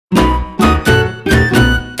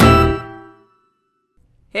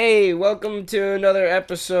Hey, welcome to another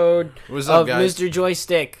episode What's up, guys? Mr.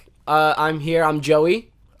 Joystick. I'm here, I'm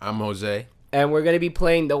Joey. I'm Jose. And we're going to be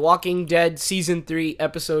playing The Walking Dead Season 3,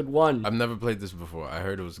 Episode 1. I've never played this before. I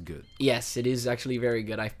heard it was good. Yes, it is actually very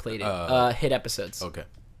good. I've played it. Hit episodes. Okay.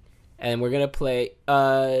 And we're going to play,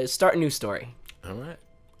 start a new story. Alright.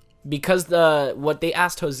 Because what they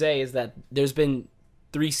asked Jose is that there's been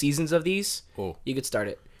 3 seasons of these. Oh. You could start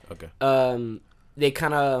it. Okay. They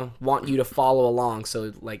kind of want you to follow along,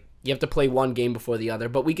 so like you have to play one game before the other,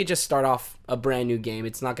 but we could just start off a brand new game.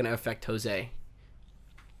 It's not going to affect Jose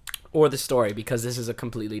or the story because this is a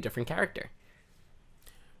completely different character.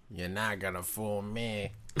 You're not gonna fool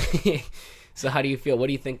me. So how do you feel? What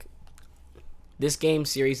do you think this game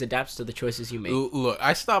series adapts to the choices you make? Look,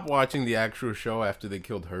 I stopped watching the actual show after they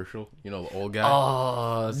killed Herschel, you know, the old guy.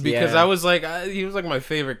 Oh, because yeah. I was like, he was like my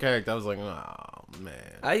favorite character. I was like, oh man.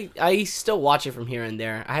 I still watch it from here and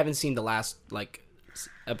there. I haven't seen the last like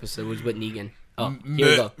episode, which was with Negan. Oh, here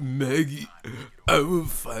we go. Maggie, I will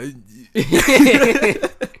find you.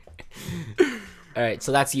 All right,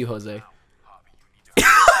 so that's you, Jose.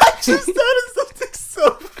 I just thought of something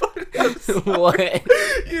so funny. What?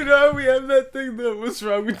 You know how we have that thing that what's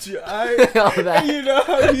wrong with your eye? Oh, that. You know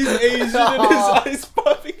how he's Asian and his eyes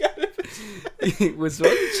popping out of his... What's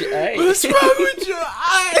wrong with your eye? What's wrong with your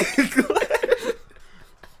eye?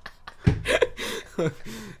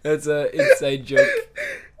 That's a inside joke.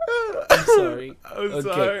 I'm sorry. I'm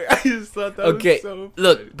sorry. I just thought that was so funny.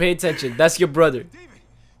 Look, pay attention. That's your brother.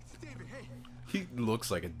 He looks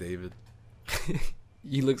like a David.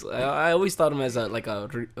 He looks. I always thought him as a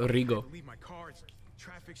Rigo.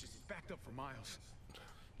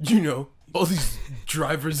 You know, all these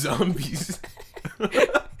driver zombies.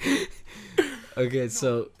 Okay,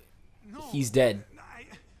 so he's dead.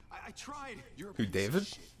 I tried. Who, David?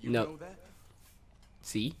 No.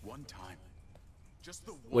 See?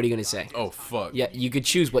 What are you gonna say? Oh, fuck. Yeah, you could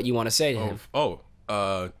choose what you want to say to him.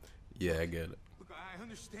 Yeah, I get it. Look, I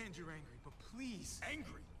understand you're angry, but please,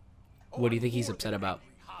 angry. What do you think he's upset about?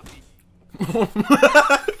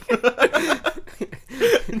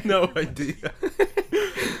 No idea.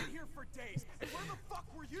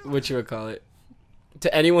 Whatchamacallit?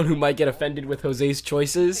 To anyone who might get offended with Jose's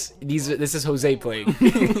choices, this is Jose playing.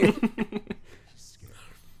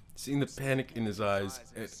 Seeing the panic in his eyes,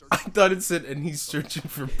 I thought it said, and he's searching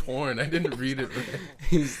for porn. I didn't read it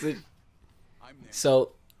right.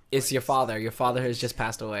 So, it's your father. Your father has just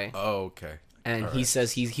passed away. Oh, okay. And he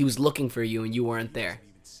says he was looking for you and you weren't there.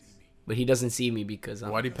 But he doesn't see me because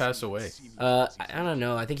why'd he pass away? I don't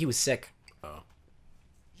know. I think he was sick. Oh.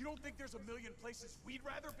 You don't think there's a million places we'd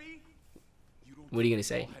rather be? What are you gonna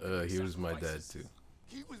say? He was my dad too.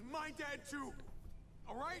 He was my dad too.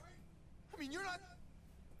 All right? I mean, you're not.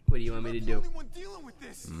 What do you want me to do? The only one dealing with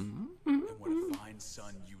this. And what a fine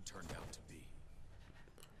son you turned out to be.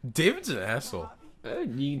 David's an asshole.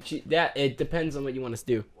 It depends on what you want us to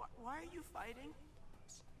do. Why are you fighting?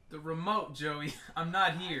 The remote, Joey. I'm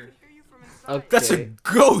not here. Okay. That's a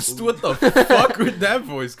ghost. What the fuck? Where'd that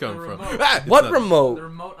voice come from? remote. Ah, What The remote?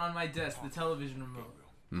 remote on my desk, the television remote.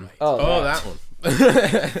 Oh, that one.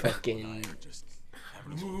 Fucking.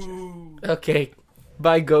 Okay.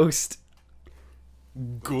 Bye, ghost.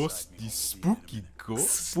 Ghosty, spooky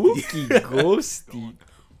ghost. Spooky ghosty.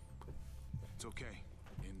 It's okay.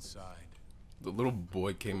 Inside. The little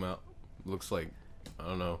boy came out. Looks like, I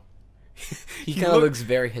don't know. He kind of looks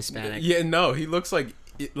very Hispanic. Yeah, no, he looks like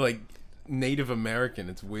Native American.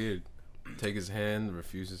 It's weird. Take his hand,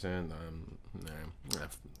 refuse his hand. Nah,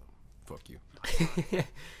 fuck you.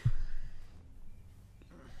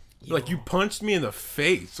 Like, you punched me in the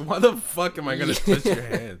face. Why the fuck am I gonna touch your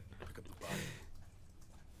hand?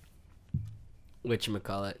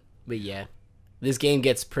 Whatchamacallit. But yeah. This game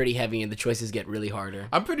gets pretty heavy and the choices get really harder.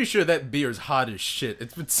 I'm pretty sure that beer's hot as shit.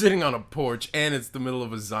 It's been sitting on a porch and it's the middle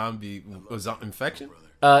of a infection.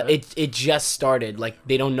 It just started. Like,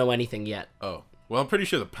 they don't know anything yet. Oh. Well, I'm pretty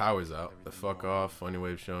sure the power's out. The fuck off. Funny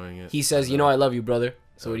way of showing it. He says, you know I love you, brother.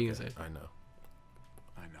 So what are you gonna say? I know.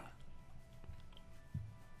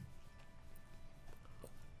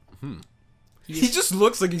 He just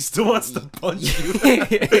looks like he still wants to punch you.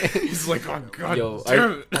 He's like, oh god, Yo,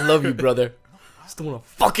 damn it. I love you, brother. I still wanna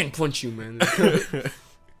fucking punch you, man.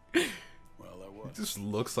 He just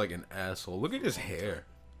looks like an asshole. Look at his hair.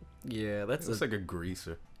 Yeah, that's Looks like a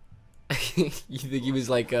greaser. You think he was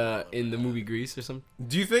like in the movie Grease or something?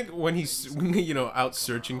 Do you think when he's out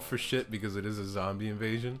searching for shit because it is a zombie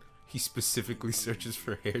invasion, he specifically searches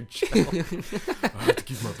for hair gel? I have to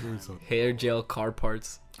keep my pants on. Hair gel, car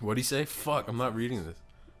parts. What'd he say? Fuck, I'm not reading this.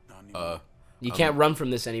 You can't run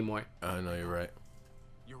from this anymore. I know you're right.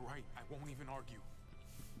 You're right. I won't even argue.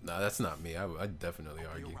 Nah, that's not me. I'd definitely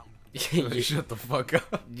argue. Yeah. Shut the fuck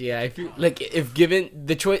up. Yeah, I feel like if given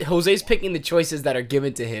the choice, Jose's picking the choices that are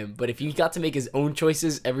given to him. But if he got to make his own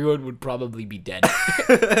choices, everyone would probably be dead.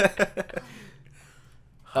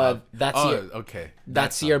 Okay.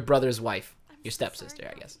 That's your brother's wife, your stepsister,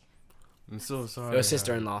 I guess. I'm so sorry. Or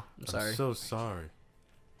sister-in-law. I'm sorry. I'm so sorry.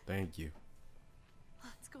 Thank you.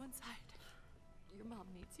 Let's go inside. Your mom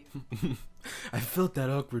needs you. I felt that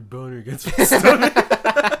awkward boner against my stomach.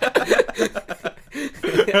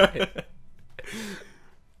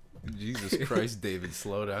 Jesus Christ, David,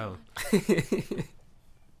 slow down.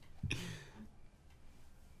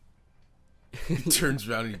 He turns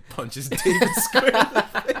around and he punches David square in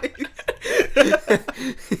the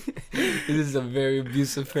face. This is a very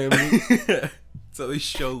abusive family. So they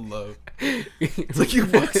show love. It's like he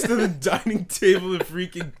walks to the dining table and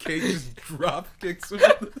freaking Kate just drop kicks him.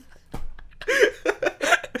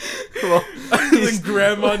 Well, The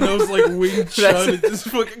grandma knows like Wing Chun and just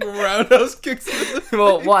fucking roundhouse kicks him.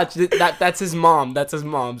 well, watch. That's his mom. That's his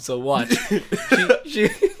mom. So watch. She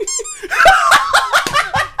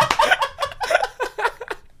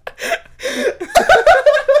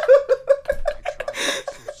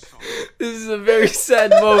This is a very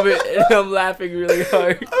sad moment, and I'm laughing really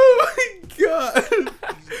hard. Oh my god.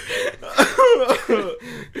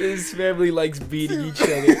 His family likes beating each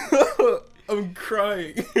other. I'm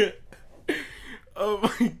crying.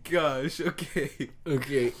 Oh my gosh. Okay.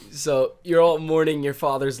 Okay, so you're all mourning your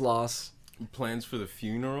father's loss. Plans for the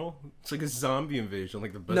funeral? It's like a zombie invasion.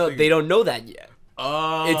 Like the best No, thing. they don't know that yet.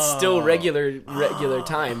 Oh. It's still regular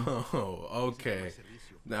time. Oh, okay.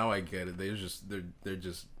 Now I get it. They're just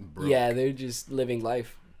broke. Yeah, they're just living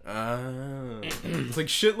life. It's like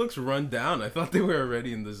shit looks run down. I thought they were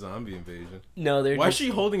already in the zombie invasion. No, they're Why is just... she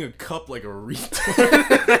holding a cup like a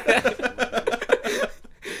retard?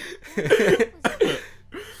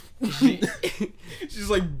 She's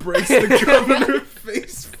like breaks the cup in her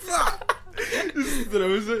face. Just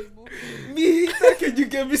throws it. Mijita, can you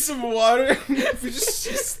get me some water?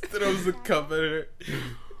 Just throws the cup at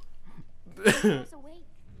her.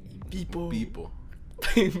 People.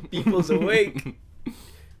 People's awake.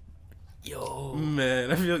 Yo.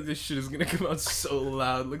 Man, I feel like this shit is gonna come out so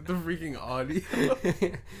loud. Like the freaking audio.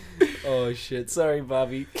 Oh shit. Sorry,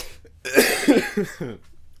 Bobby.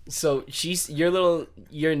 So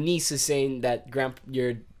your niece is saying that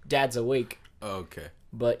your dad's awake, Okay.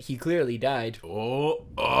 but he clearly died. Oh.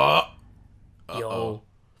 Yo.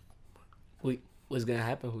 Wait, what's gonna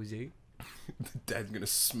happen, Jose? The dad's gonna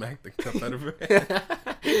smack the cup out of her hand.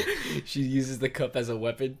 She uses the cup as a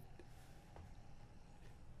weapon.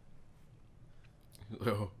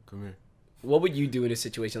 Oh, come here. What would you do in a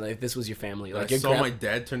situation like if this was your family? Like I saw my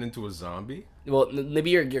dad turn into a zombie. Well, maybe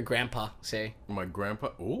your grandpa, say. My grandpa.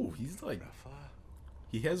 Oh, he's like.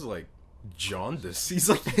 He has like jaundice. He's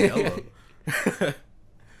like yellow.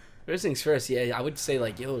 First things first, yeah, I would say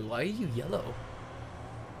like, yo, why are you yellow?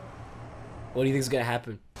 What do you think is gonna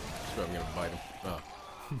happen? Sure, I'm gonna bite him. Oh.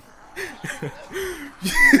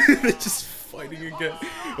 They're just fighting again.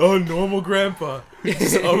 Oh, normal grandpa.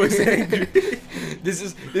 He's always angry. This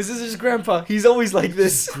is his grandpa. He's always like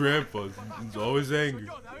this. Grandpa, he's always angry.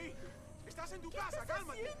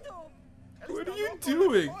 What are you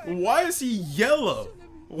doing? Why is he yellow?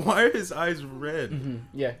 Why are his eyes red?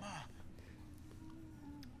 Yeah.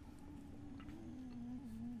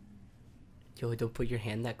 Yo, don't put your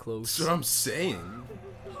hand that close. That's what I'm saying.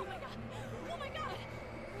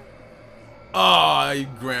 Oh, you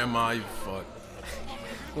grandma, you fuck.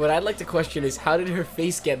 What I'd like to question is, how did her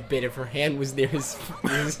face get bit if her hand was near his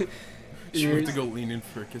She went to go lean in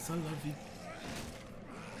for a kiss. I love you.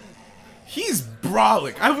 He's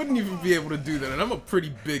brolic. I wouldn't even be able to do that, and I'm a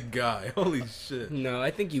pretty big guy. Holy shit. No,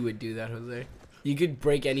 I think you would do that, Jose. You could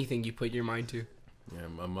break anything you put your mind to. Yeah,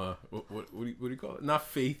 I'm what do you call it? Not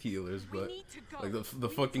faith healers, but like the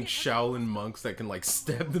fucking Shaolin monks that can like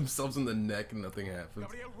stab themselves in the neck and nothing happens.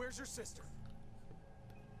 Gabriel, where's your sister?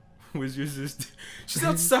 Where's your sister? She's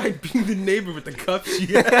outside being the neighbor with the cup she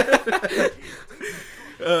had.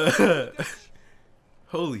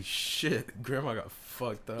 Holy shit, Grandma got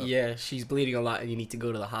fucked up. Yeah, she's bleeding a lot and you need to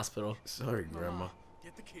go to the hospital. Sorry, Grandma.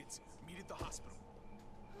 Get the kids. Meet at the hospital.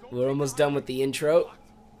 We're almost done with the intro.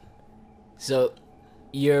 So,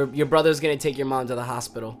 your brother's gonna take your mom to the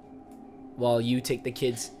hospital while you take the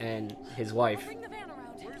kids and his wife. Bring the van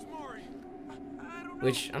around. Where's Mari? I don't know.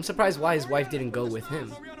 Which, I'm surprised why his wife didn't go with him.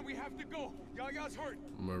 Mariana, we have to go. Yaga's hurt.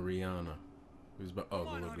 Mariana. Who's oh,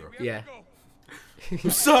 the little girl. Yeah.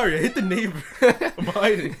 I'm sorry, I hit the neighbor. I'm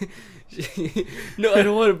hiding. No, I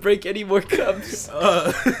don't want to break any more cups.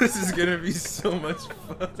 This is gonna be so much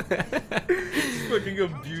fun. This fucking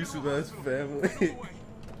abusive ass family.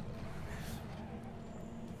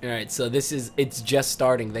 Alright, so it's just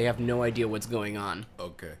starting. They have no idea what's going on.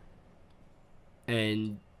 Okay.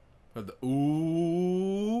 And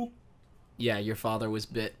ooh. yeah, your father was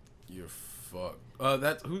bit. You're fucked.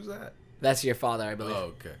 Who's that? That's your father, I believe.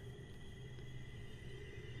 Oh, okay.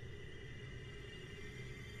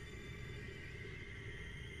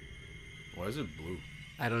 Why is it blue?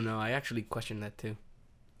 I don't know. I actually questioned that too.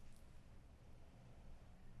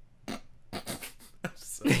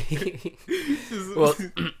 Well,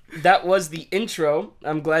 that was the intro.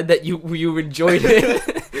 I'm glad that you enjoyed it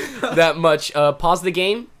that much. Pause the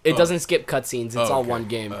game. It doesn't skip cutscenes. It's all okay. one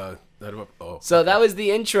game. So That was the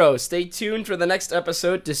intro. Stay tuned for the next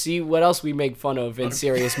episode to see what else we make fun of in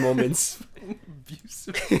serious moments.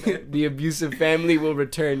 The abusive family will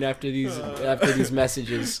return after these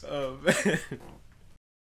messages. Oh man.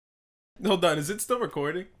 Hold on, is it still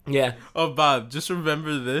recording? Yeah. Oh Bob, just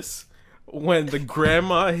remember this. When the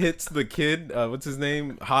grandma hits the kid, what's his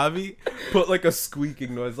name? Javi, put like a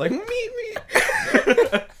squeaking noise like meet me.